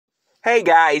Hey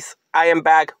guys, I am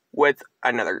back with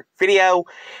another video,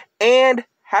 and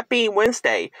happy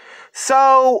Wednesday.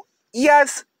 So,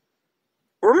 yes,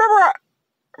 remember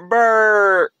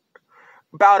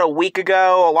about a week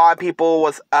ago, a lot of people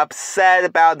was upset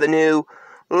about the new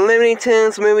Looney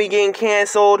Tunes movie getting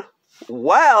canceled?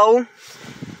 Well,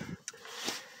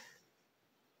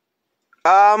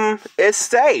 it's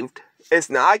saved.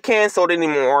 It's not canceled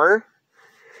anymore.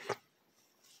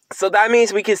 So that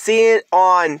means we can see it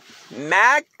on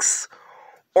Max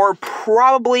or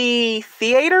probably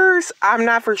theaters. I'm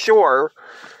not for sure.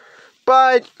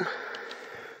 But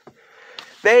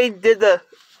they did the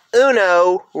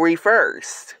Uno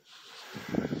reversed.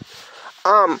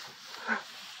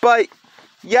 But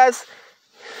yes,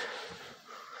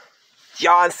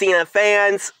 John Cena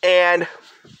fans and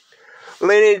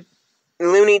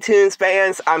Looney Tunes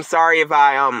fans, I'm sorry if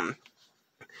I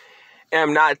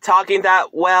am not talking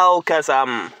that well, because,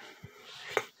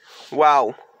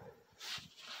 well,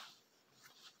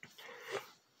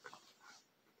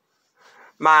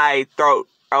 my throat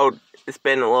has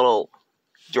been a little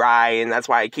dry, and that's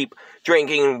why I keep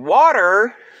drinking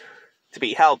water to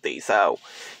be healthy, so,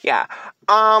 yeah.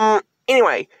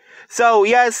 Anyway, so,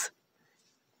 yes,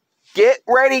 get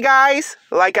ready, guys.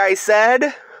 Like I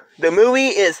said, the movie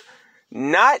is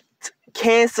not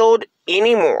canceled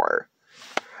anymore.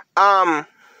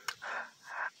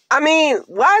 I mean,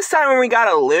 last time when we got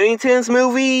a Looney Tunes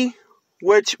movie,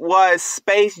 which was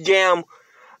Space Jam: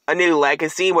 A New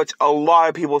Legacy, which a lot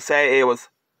of people said it was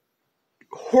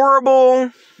horrible,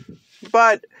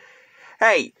 but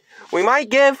hey, we might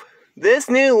give this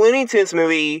new Looney Tunes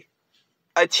movie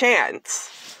a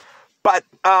chance. But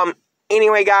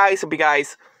anyway, guys,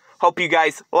 hope you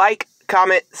guys like,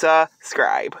 comment,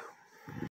 subscribe.